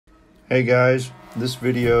Hey guys, this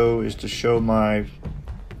video is to show my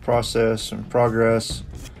process and progress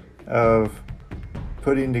of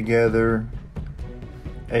putting together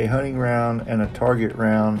a hunting round and a target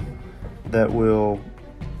round that will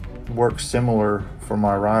work similar for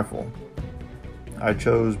my rifle. I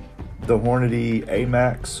chose the Hornady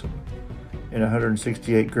AMAX in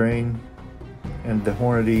 168 grain and the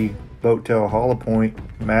Hornady Boat-Tail Hollow Point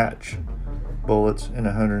match bullets in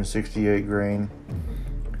 168 grain.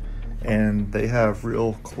 And they have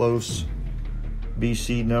real close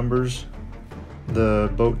BC numbers.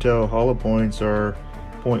 The Boat-Tail Hollow Points are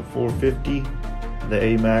 .450. The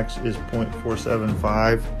AMAX is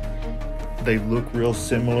 .475. They look real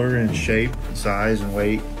similar in shape, size, and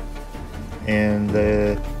weight. And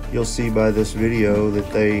you'll see by this video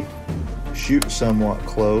that they shoot somewhat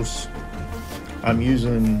close. I'm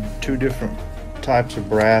using two different types of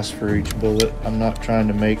brass for each bullet. I'm not trying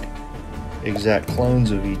to make exact clones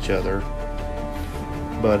of each other,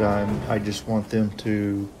 but I just want them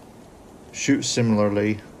to shoot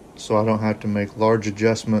similarly so I don't have to make large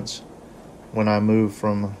adjustments when I move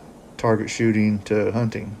from target shooting to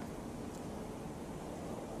hunting.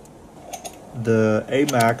 The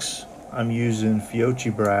AMAX, I'm using Fiocchi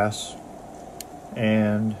brass,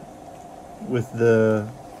 and with the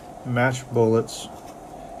match bullets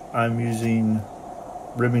I'm using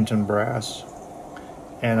Remington brass.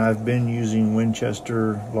 And I've been using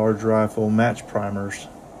Winchester large rifle match primers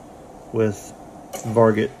with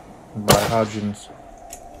Varget by Hodgins.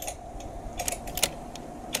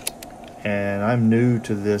 And I'm new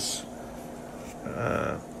to this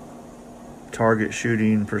target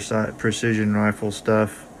shooting precision rifle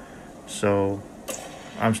stuff, so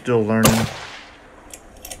I'm still learning.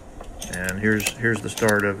 And here's the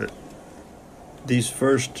start of it. These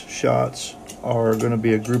first shots are going to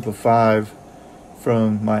be a group of 5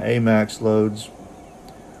 from my AMAX loads,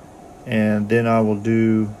 and then I will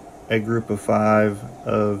do a group of 5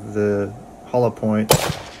 of the hollow point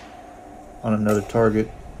on another target.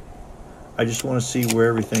 I just want to see where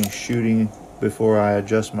everything's shooting before I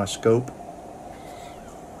adjust my scope,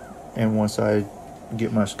 and once I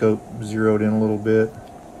get my scope zeroed in a little bit,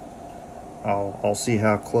 I'll see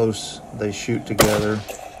how close they shoot together,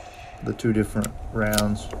 the two different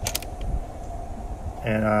rounds.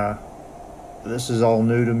 And this is all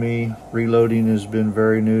new to me. Reloading has been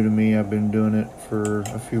very new to me. I've been doing it for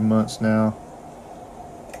a few months now.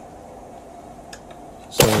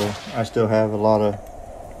 So I still have a lot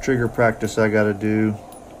of trigger practice I gotta do.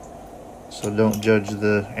 So don't judge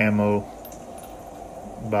the ammo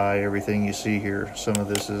by everything you see here. Some of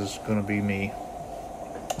this is gonna be me.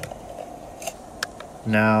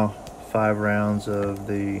 Now 5 rounds of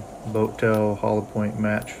the Boat-Tail Hollow Point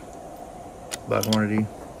match by Hornady.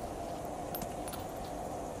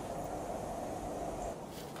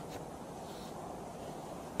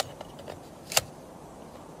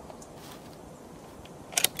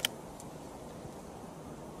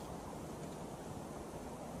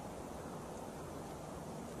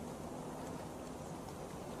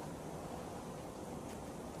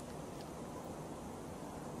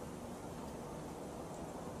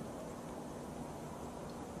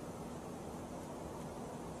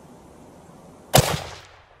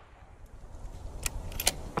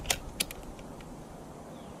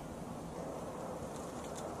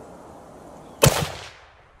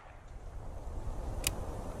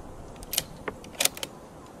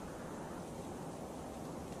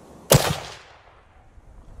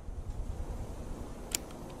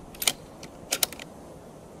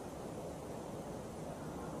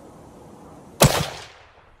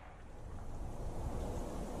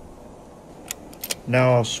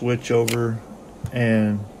 Now I'll switch over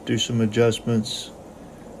and do some adjustments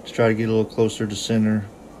to try to get a little closer to center.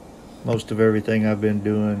 Most of everything I've been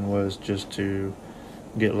doing was just to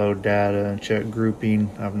get load data and check grouping.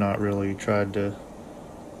 I've not really tried to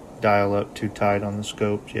dial up too tight on the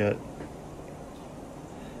scopes yet.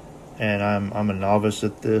 And I'm a novice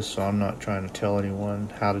at this, so I'm not trying to tell anyone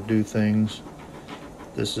how to do things.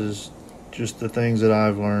 This is just the things that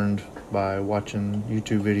I've learned by watching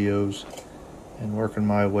YouTube videos and working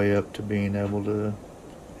my way up to being able to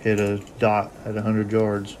hit a dot at 100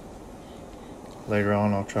 yards. Later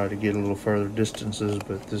on I'll try to get a little further distances,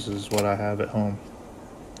 but this is what I have at home.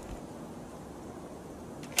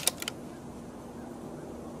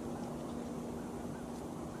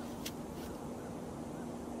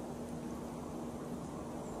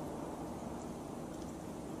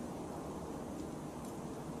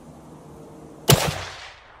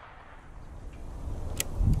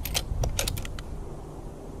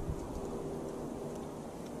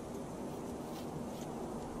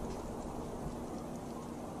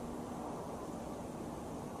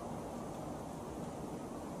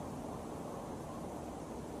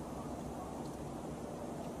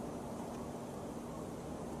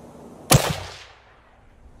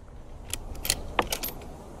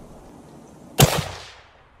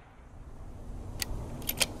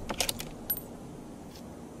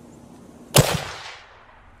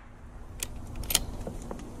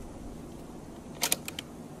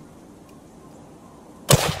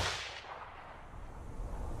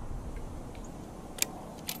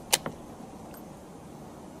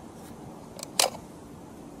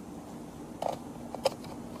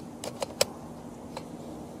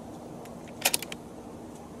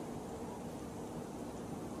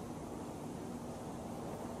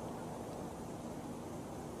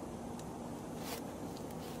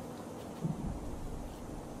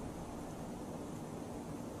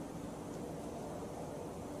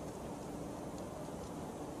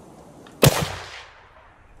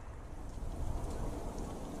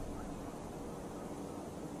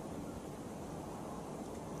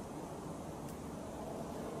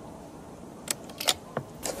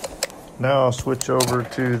 Now I'll switch over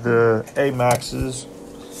to the A-Maxes.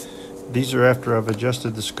 These are after I've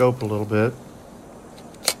adjusted the scope a little bit.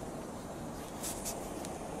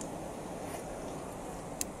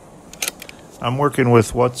 I'm working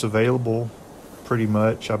with what's available pretty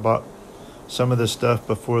much. I bought some of this stuff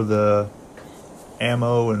before the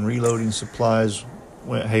ammo and reloading supplies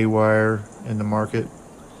went haywire in the market.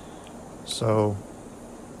 So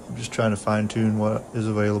I'm just trying to fine tune what is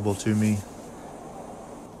available to me.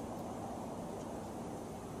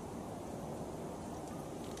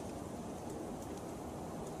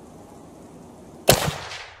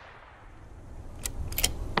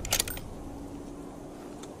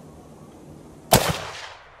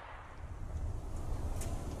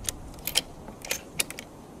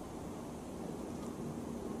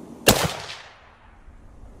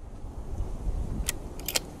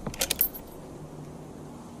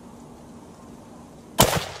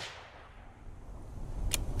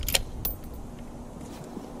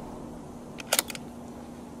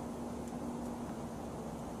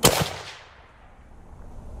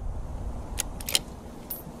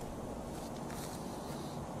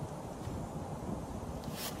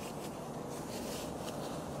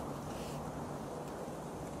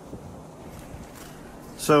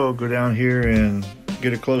 So I'll go down here and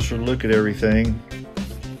get a closer look at everything.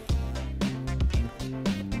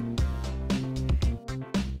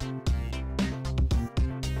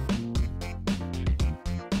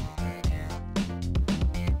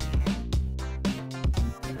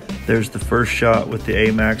 There's the first shot with the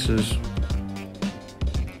A-Maxes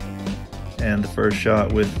and the first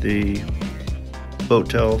shot with the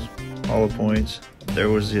boat tails, hollow points. There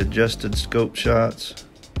was the adjusted scope shots,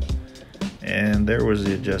 and there was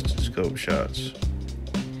the adjusted scope shots.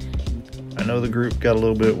 I know the group got a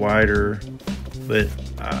little bit wider, but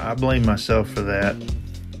I blame myself for that,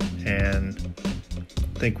 and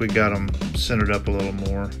I think we got them centered up a little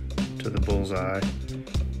more to the bullseye.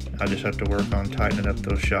 I just have to work on tightening up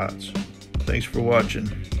those shots. Thanks for watching.